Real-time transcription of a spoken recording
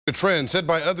The trend set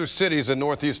by other cities in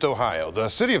Northeast Ohio. The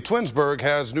city of Twinsburg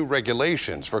has new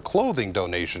regulations for clothing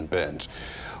donation bins.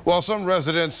 While some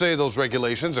residents say those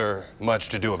regulations are much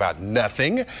to do about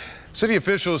nothing, city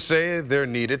officials say they're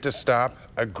needed to stop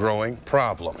a growing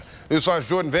problem. News 5's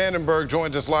Jordan Vandenberg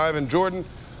joins us live. And Jordan,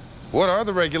 what are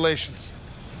the regulations?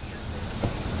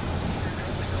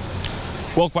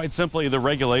 Well, quite simply, the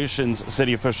regulations,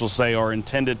 city officials say, are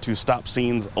intended to stop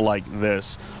scenes like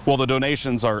this. While the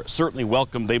donations are certainly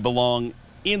welcome, they belong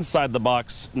inside the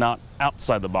box, not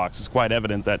outside the box. It's quite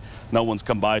evident that no one's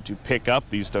come by to pick up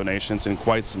these donations in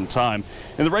quite some time.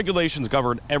 And the regulations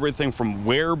govern everything from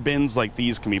where bins like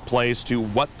these can be placed to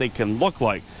what they can look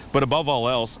like. But above all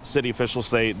else, city officials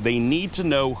say they need to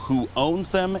know who owns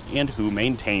them and who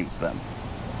maintains them.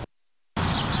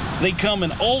 They come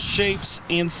in all shapes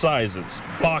and sizes,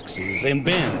 boxes and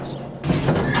bins.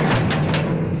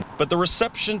 But the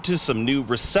reception to some new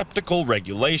receptacle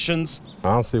regulations,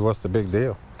 I don't see what's the big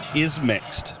deal, is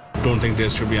mixed. I don't think there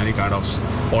should be any kind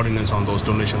of ordinance on those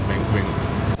donations being.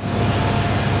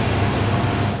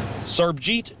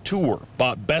 Sarbjeet Tour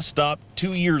bought Best Stop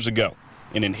 2 years ago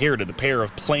and inherited the pair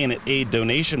of Planet Aid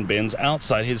donation bins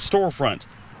outside his storefront.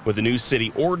 With the new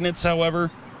city ordinance,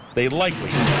 however, they likely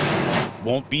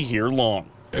won't be here long.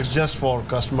 It's just for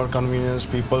customer convenience,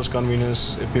 people's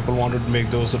convenience. If people wanted to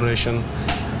make those donations,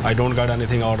 I don't get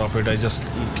anything out of it. I just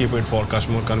keep it for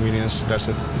customer convenience. That's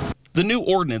it. The new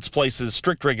ordinance places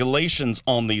strict regulations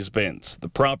on these bins. The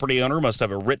property owner must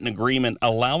have a written agreement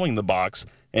allowing the box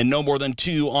and no more than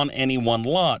 2 on any one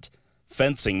lot.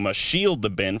 Fencing must shield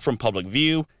the bin from public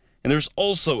view, and there's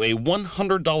also a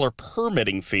 $100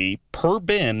 permitting fee per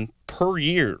bin per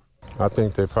year. I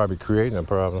think they're probably creating a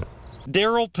problem.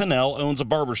 Daryl Pinnell owns a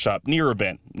barbershop near a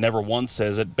bin. Never once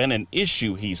has it been an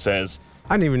issue, he says.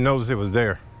 I didn't even notice it was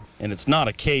there. And it's not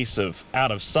a case of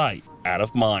out of sight, out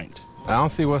of mind. I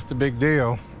don't see what's the big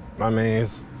deal. I mean,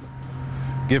 it's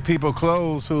give people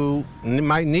clothes who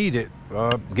might need it.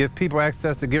 Give people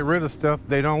access to get rid of stuff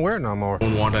they don't wear no more. I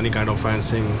don't want any kind of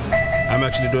fencing. I'm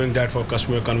actually doing that for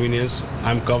customer convenience.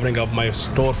 I'm covering up my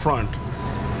storefront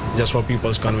just for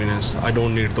people's convenience. I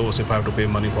don't need those if I have to pay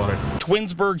money for it.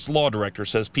 Twinsburg's law director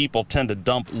says people tend to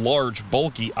dump large,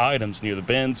 bulky items near the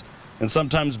bins, and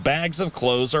sometimes bags of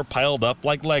clothes are piled up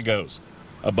like Legos.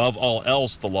 Above all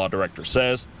else, the law director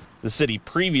says, the city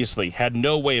previously had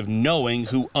no way of knowing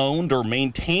who owned or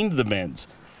maintained the bins,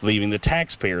 leaving the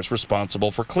taxpayers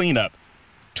responsible for cleanup.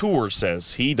 Tour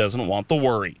says he doesn't want the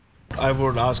worry. I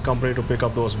would ask company to pick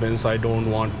up those bins. I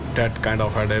don't want that kind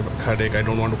of headache. I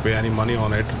don't want to pay any money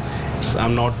on it.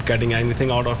 I'm not getting anything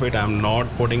out of it. I'm not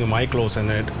putting my clothes in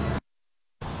it.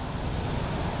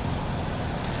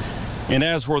 And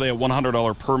as for the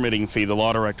 $100 permitting fee, the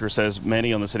law director says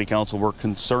many on the city council were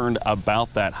concerned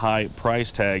about that high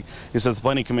price tag. He says the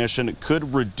planning commission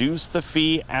could reduce the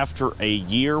fee after a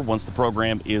year once the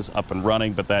program is up and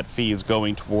running, but that fee is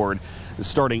going toward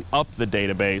starting up the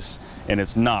database, and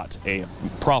it's not a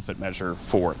profit measure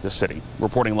for the city.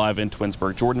 Reporting live in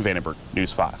Twinsburg, Jordan Vandenberg,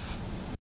 News 5.